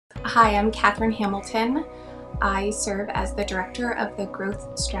Hi, I'm Katherine Hamilton. I serve as the Director of the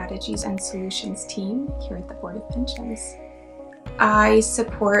Growth Strategies and Solutions team here at the Board of Pensions. I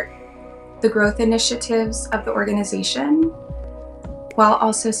support the growth initiatives of the organization while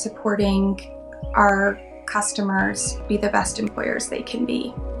also supporting our customers be the best employers they can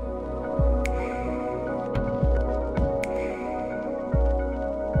be.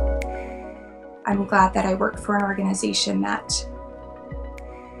 I'm glad that I work for an organization that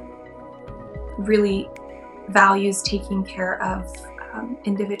really values taking care of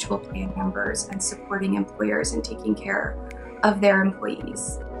individual plan members and supporting employers and taking care of their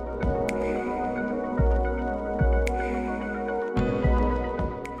employees.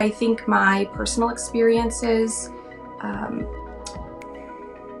 I think my personal experiences,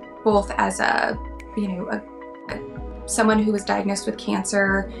 both as someone who was diagnosed with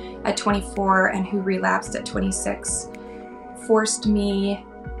cancer at 24 and who relapsed at 26, forced me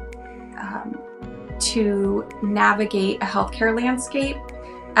to navigate a healthcare landscape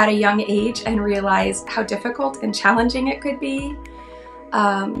at a young age and realize how difficult and challenging it could be.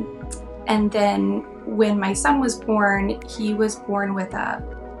 And then when my son was born, he was born with a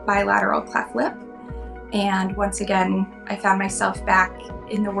bilateral cleft lip. And once again, I found myself back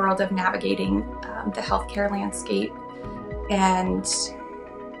in the world of navigating the healthcare landscape. And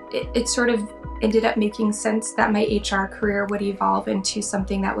it sort of ended up making sense that my HR career would evolve into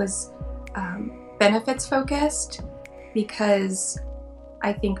something that was benefits focused, because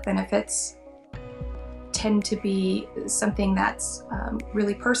I think benefits tend to be something that's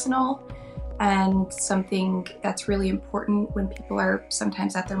really personal and something that's really important when people are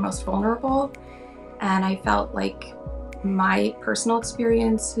sometimes at their most vulnerable. And I felt like my personal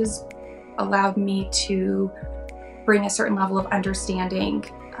experiences allowed me to bring a certain level of understanding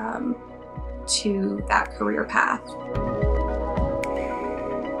to that career path.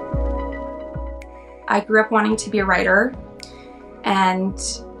 I grew up wanting to be a writer and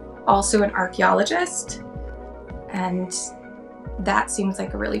also an archaeologist, and that seems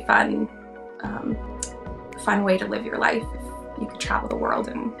like a really fun way to live your life. You could travel the world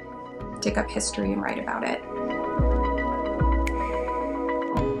and dig up history and write about it.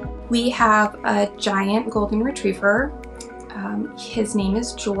 We have a giant golden retriever. His name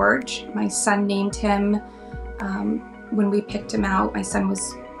is George. My son named him when we picked him out. My son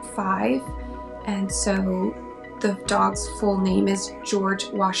was 5. And so the dog's full name is George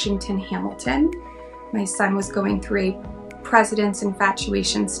Washington Hamilton. My son was going through a president's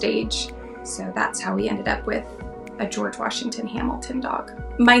infatuation stage, so that's how we ended up with a George Washington Hamilton dog.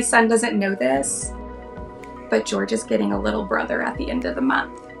 My son doesn't know this, but George is getting a little brother at the end of the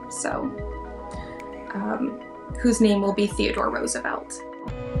month, so whose name will be Theodore Roosevelt.